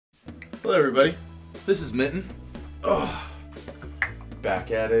Hello everybody, this is Mitten. Back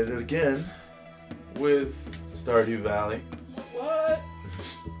at it again with Stardew Valley. What?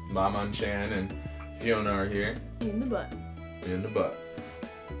 Mammonchan and Fiona are here. In the butt. In the butt.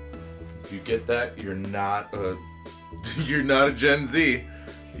 If you get that, you're not a you're not a Gen Z.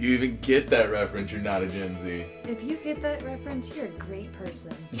 If you even get that reference, you're not a Gen Z. If you get that reference, you're a great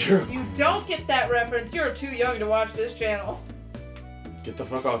person. If you don't get that reference, you're too young to watch this channel. Get the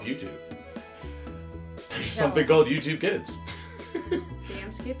fuck off YouTube. There's something called YouTube Kids.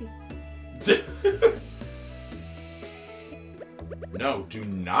 Damn Skippy. No, do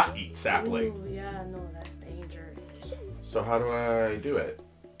not eat sapling. Ooh, yeah, no, that's dangerous. So how do I do it?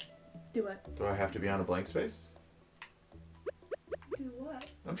 Do what? Do I have to be on a blank space? Do what?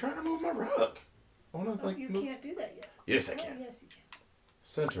 I'm trying to move my rug. I want to You move. can't do that yet. Yes, I can. Oh, yes, you can.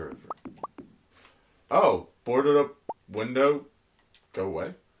 Center of room. Oh, boarded up window. Go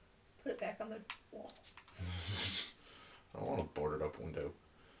away. Put it back on the wall. I don't want a boarded up window.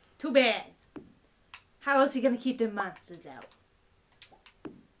 Too bad. How else are you gonna keep them monsters out?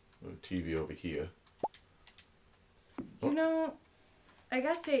 TV over here. You know, I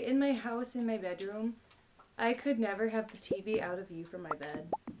gotta say, in my house, in my bedroom, I could never have the TV out of view from my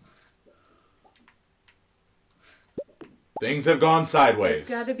bed. Things have gone sideways. It's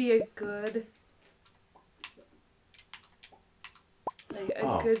gotta be a good... like,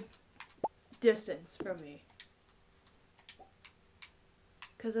 a good distance from me.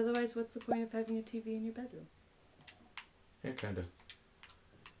 Because otherwise, what's the point of having a TV in your bedroom? Yeah, kinda.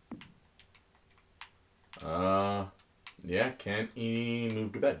 Yeah, can't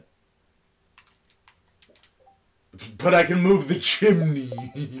move to bed. But I can move the chimney.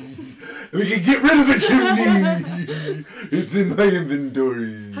 We can get rid of the chimney. It's in my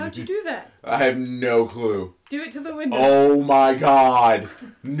inventory. How'd you do that? I have no clue. Do it to the window. Oh my god.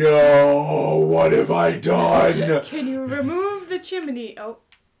 No, what have I done? Can you remove the chimney? Oh.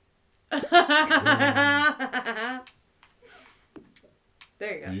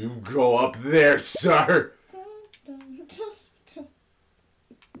 There you go. You go up there, sir.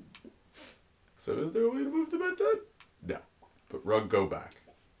 So is there a way to move the bed then? No. But rug, go back.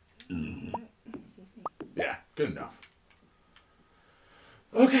 Yeah, good enough.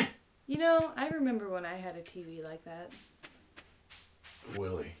 Okay. You know, I remember when I had a TV like that.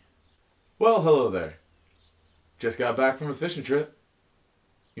 Willie. Well, hello there. Just got back from a fishing trip.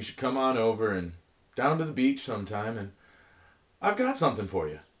 You should come on over and down to the beach sometime, and I've got something for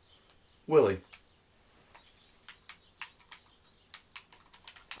you. Willie.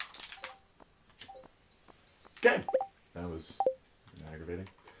 Okay. That was aggravating.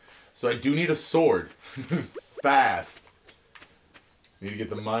 So I do need a sword. Fast. Need to get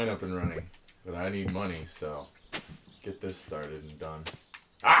the mine up and running. But I need money, so get this started and done.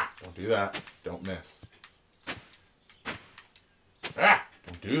 Ah! Don't do that. Don't miss. Ah!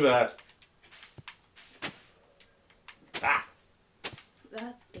 Don't do that. Ah!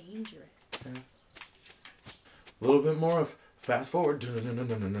 That's dangerous. Yeah. A little bit more of fast forward.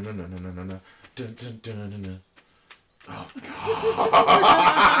 Oh, God.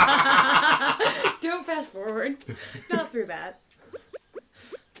 Don't fast forward. Not through that.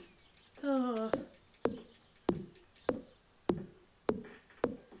 Oh.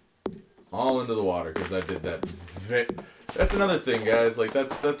 All into the water because I did that. That's another thing, guys. Like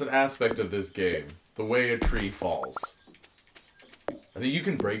that's an aspect of this game. The way a tree falls. I think you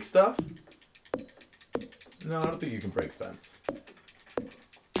can break stuff. No, I don't think you can break fence.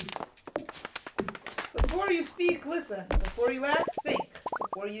 Before you speak, listen. Before you act, think.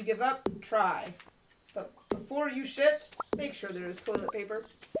 Before you give up, try. But before you shit, make sure there is toilet paper.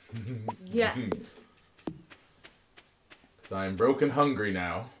 Yes. Because I am broke and hungry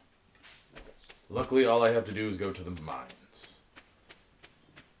now. Luckily, all I have to do is go to the mines.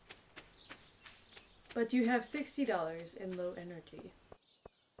 But you have $60 in low energy.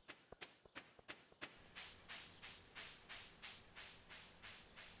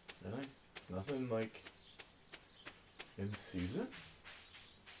 Really? It's nothing like in season?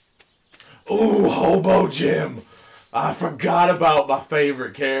 Ooh, Hobo Jim! I forgot about my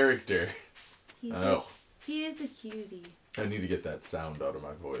favorite character. He is a cutie. I need to get that sound out of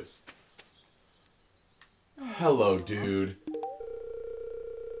my voice. Aww. Hello, dude.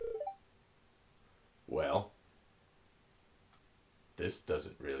 Well, this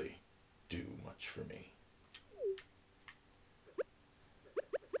doesn't really do much for me.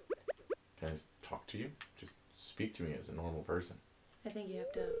 Can I talk to you? Just speak to me as a normal person. I think you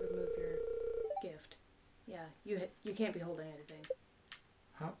have to remove your gift. Yeah, you can't be holding anything.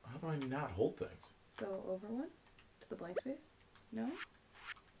 How do I not hold things? Go over one? To the blank space? No?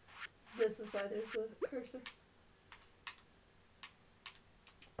 This is why there's a cursor.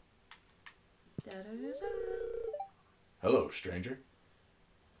 Da, da, da, da. Hello, stranger.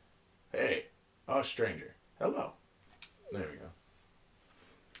 Hey, stranger. Hello. There we go.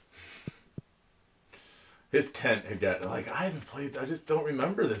 His tent had got, like, I haven't played, I just don't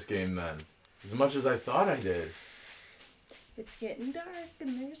remember this game then. As much as I thought I did. It's getting dark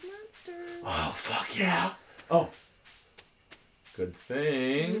and there's monsters. Oh, fuck yeah. Oh. Good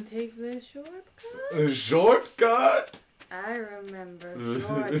thing. You take the shortcut? Shortcut. I remember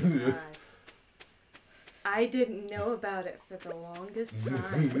shortcut. I didn't know about it for the longest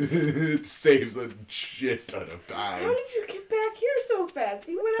time. It saves a shit ton of time. How did you get back here so fast?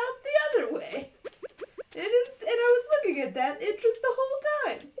 You went out the other way. And I was looking at that entrance the whole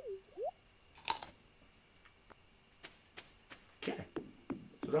time. Okay.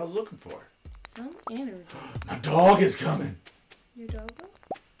 That's what I was looking for. Some energy. My dog is coming. Your dog?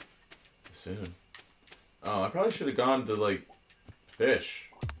 Soon. Oh, I probably should have gone to, like, fish.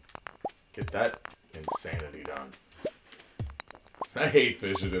 Get that insanity done. I hate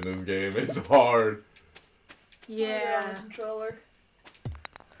fishing in this game. It's hard. Yeah. Controller.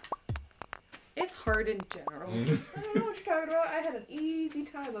 It's hard in general. I don't know what you're talking about. I had an easy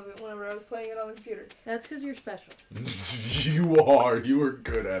time of it whenever I was playing it on the computer. That's because you're special. You are. You were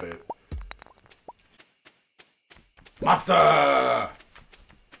good at it. Monster!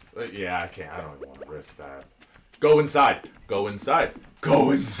 Yeah, I can't. I don't even want to risk that. Go inside. Go inside.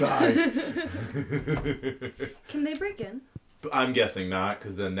 Go inside. Can they break in? I'm guessing not,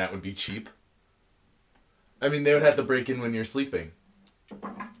 because then that would be cheap. I mean, they would have to break in when you're sleeping.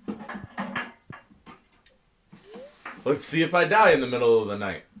 Let's see if I die in the middle of the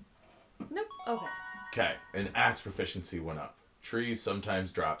night. Nope. Okay. Okay, and axe proficiency went up. Trees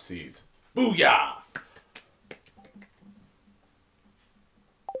sometimes drop seeds. Booyah!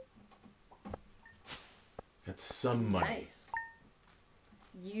 Got some money. Nice.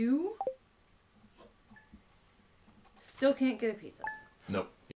 You still can't get a pizza.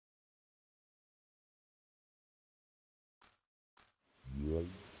 Nope.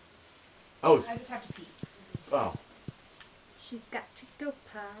 Oh, I just have to pee. oh. She's got to go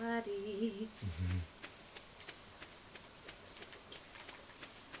potty.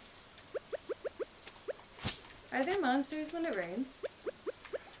 Are there monsters when it rains?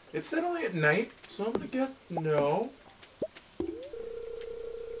 It said only at night, so I'm gonna guess no.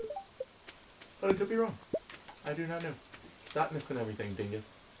 But I could be wrong. I do not know. Stop missing everything, dingus.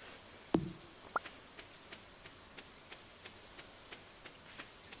 Get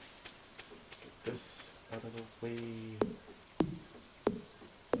this out of the way.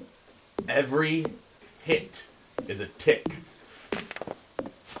 Every hit is a tick.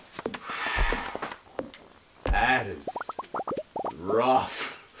 That is rough.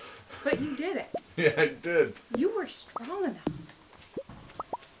 But you did it. Yeah, I did. You were strong enough.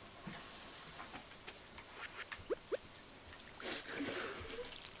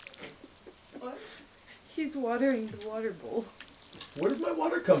 What? He's watering the water bowl. Where does my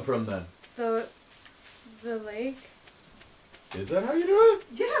water come from then? The lake. Is that how you do it?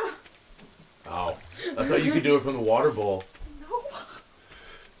 Yeah. Oh, I thought you could do it from the water bowl. No.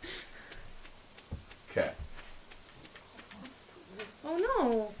 Okay. Oh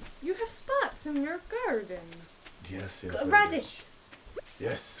no! You have spots in your garden. Yes, yes. I do. Radish.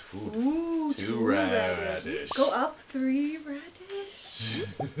 Yes. Ooh. Ooh, Two radish. Go up 3 radish.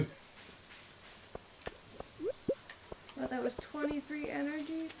 Well, that was 23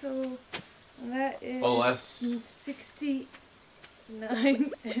 energy, so that is Oh, that's 69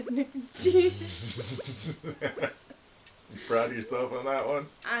 energy. You proud of yourself on that one?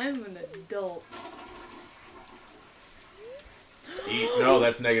 I'm an adult. Eat. No,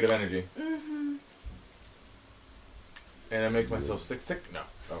 that's negative energy. Mm-hmm. And I make myself sick? No.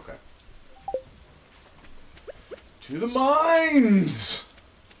 Okay. To the mines!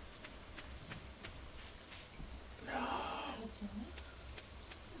 No.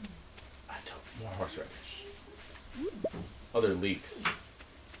 I took more horseradish. Oh, they're leeks.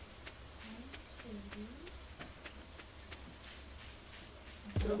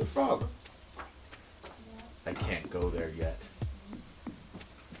 There's a frog. I can't go there yet.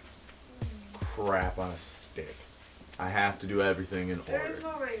 Crap on a stick. I have to do everything in There order. is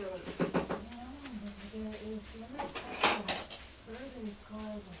no regular.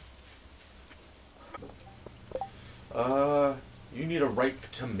 You need a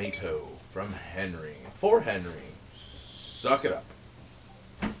ripe tomato from Henry. For Henry. Suck it up.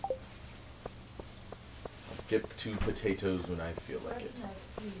 I'll get 2 potatoes when I feel like it.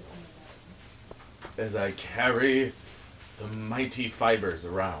 As I carry the mighty fibers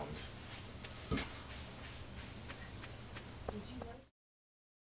around.